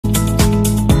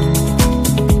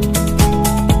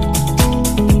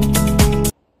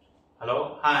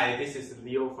Hi, this is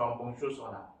Leo from BONJOUR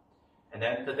SOLAR. And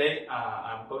then today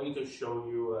I'm going to show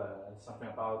you something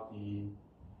about the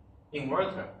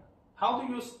inverter. How to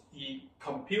use the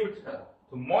computer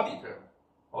to monitor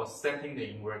or setting the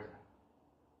inverter.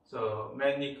 So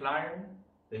many clients,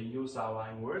 they use our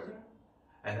inverter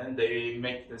and then they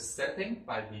make the setting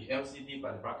by the LCD,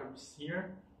 by the brackets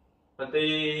here. But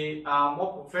they are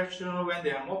more professional. When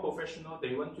they are more professional,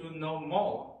 they want to know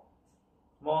more,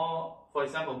 for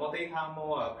example, more data,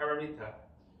 more parameter,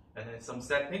 and then some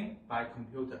setting by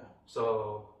computer.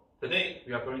 So today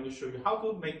we are going to show you how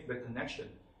to make the connection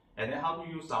and then how to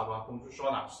use our BONJOUR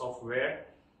SOLAR software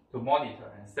to monitor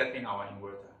and setting our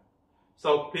inverter.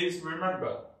 So please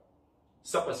remember,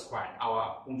 subscribe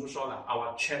our BONJOUR SOLAR,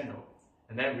 our channel,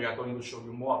 and then we are going to show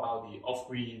you more about the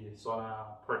off-grid solar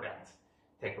product,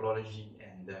 technology,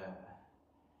 and the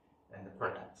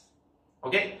product.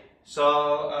 Okay,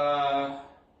 so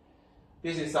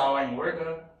this is our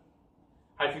inverter,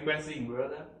 high frequency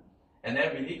inverter, and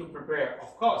then we need to prepare,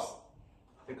 of course,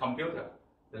 the computer,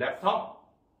 the laptop,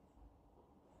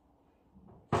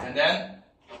 and then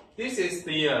this is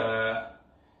the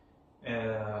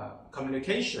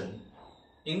communication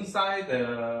inside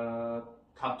the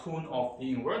cartoon of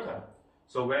the inverter.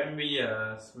 So when you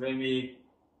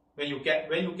get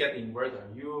the inverter,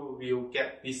 you will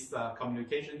get this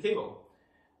communication cable.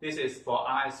 This is for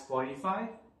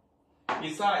RS-485.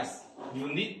 Besides,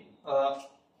 you need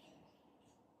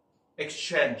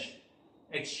exchange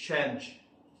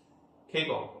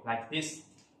cable like this.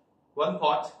 One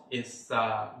port is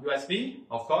USB,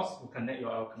 of course, to connect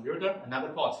your computer. Another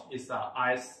port is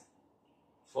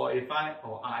RS-485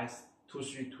 or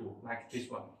RS-232, like this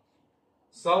one.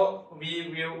 So we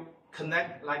will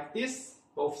connect like this,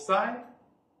 both sides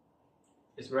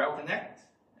is well connected,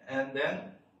 and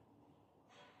then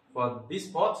for this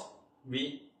port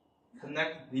we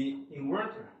connect the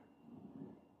inverter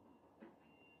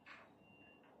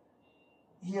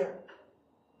here.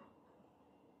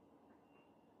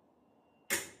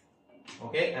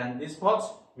 Okay, and this port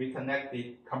we connect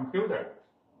the computer.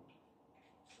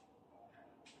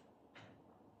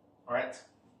 Alright.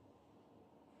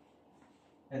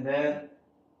 And then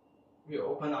we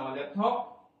open our laptop.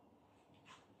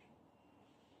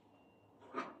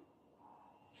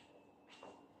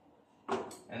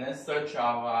 And then search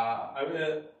our,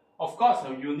 of course,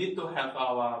 you need to have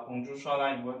our BONJOUR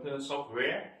SOLAR inverter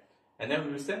software, and then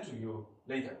we will send to you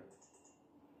later.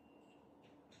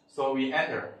 So we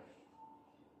enter.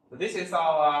 So this is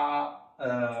our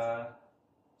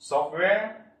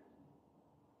software,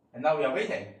 and now we are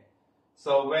waiting.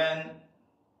 So when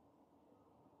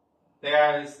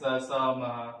there is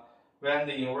when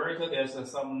the inverter there's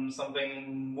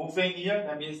something moving here,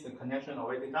 that means the connection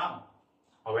already done,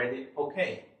 already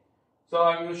okay. So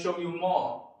I will show you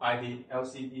more by the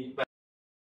LCD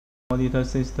monitor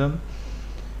system,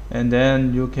 and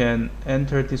then you can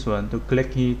enter this one to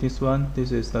click here. This one,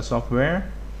 this is the software,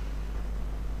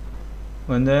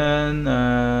 and then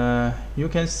you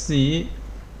can see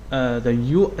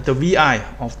the VI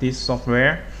of this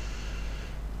software.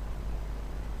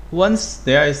 Once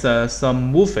there is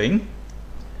some moving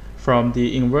from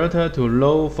the inverter to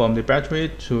load, from the battery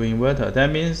to inverter, that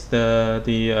means the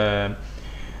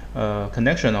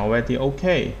connection already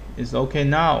okay. It's okay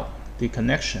now, the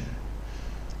connection.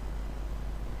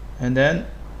 And then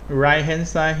right hand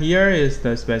side here is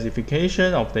the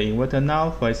specification of the inverter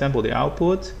now. For example, the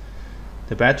output,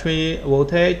 the battery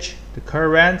voltage, the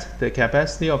current, the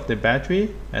capacity of the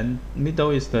battery, and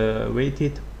middle is the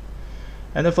weighted.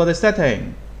 And then for the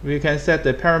setting, we can set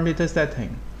the parameter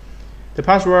setting. The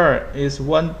password is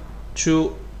 1,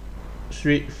 2,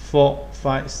 3, 4,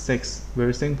 5, 6.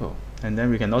 Very simple. And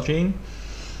then we can log in.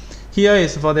 Here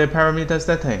is for the parameter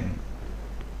setting.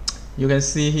 You can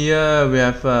see here we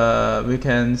have we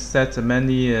can set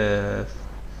many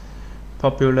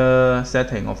popular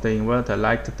setting of the inverter,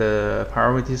 like the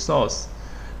priority source,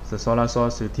 the solar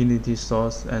source, utility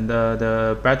source, and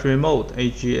the battery mode,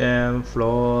 AGM,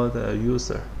 floor, the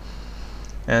user,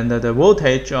 and the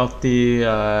voltage of the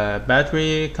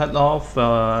battery cutoff,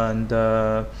 and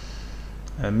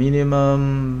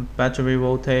minimum battery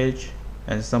voltage,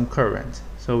 and some current.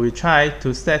 So we try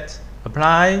to set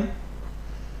apply,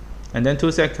 and then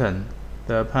 2 seconds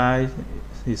the apply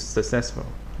is successful.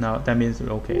 Now that means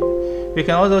okay. We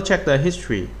can also check the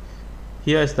history.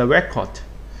 Here is the record.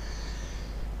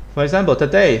 For example,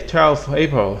 today 12th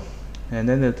April, and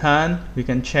then the time we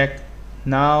can check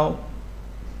now.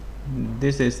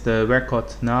 This is the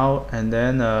record now, and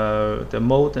then the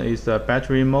mode is the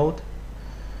battery mode,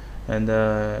 and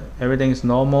everything is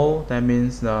normal. That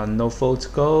means no faults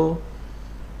go,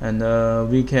 And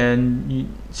we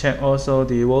can check also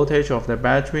the voltage of the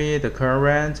battery, the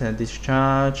current and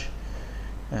discharge,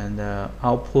 and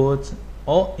output,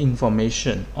 all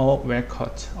information, all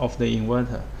record of the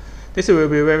inverter. This will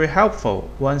be very helpful.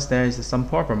 Once there is some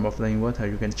problem of the inverter,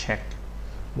 you can check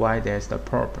why there is the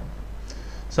problem.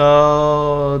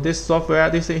 So this software,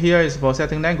 this here is for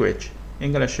setting language,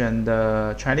 English and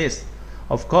Chinese.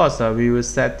 Of course, we will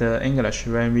set the English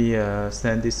when we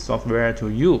send this software to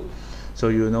you, so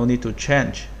you no need to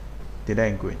change the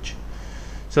language.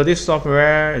 So this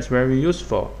software is very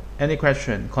useful. Any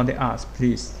question, contact us,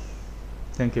 please.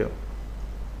 Thank you.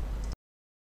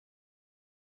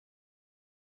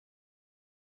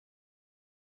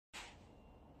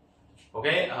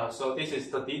 Okay, so this is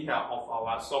the detail of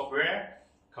our software,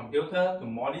 computer to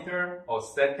monitor or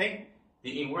setting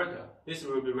the inverter. This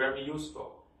will be very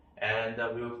useful and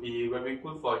will be very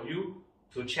good for you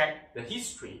to check the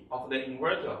history of the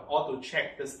inverter or to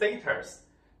check the status,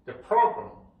 the problem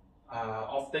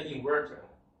of the inverter.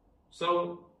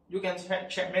 So you can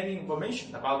check many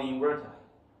information about the inverter.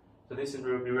 So this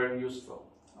will be very useful.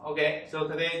 Okay, so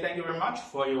today thank you very much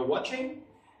for your watching,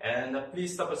 and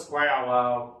please subscribe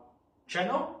our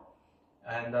channel,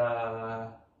 and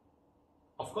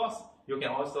of course you can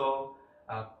also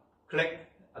click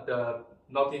the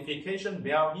notification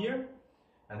bell here,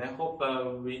 and I hope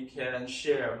we can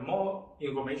share more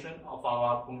information of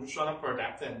our BONJOUR Solar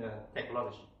product and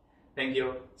technology. Thank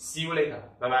you. See you later.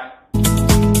 Bye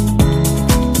bye.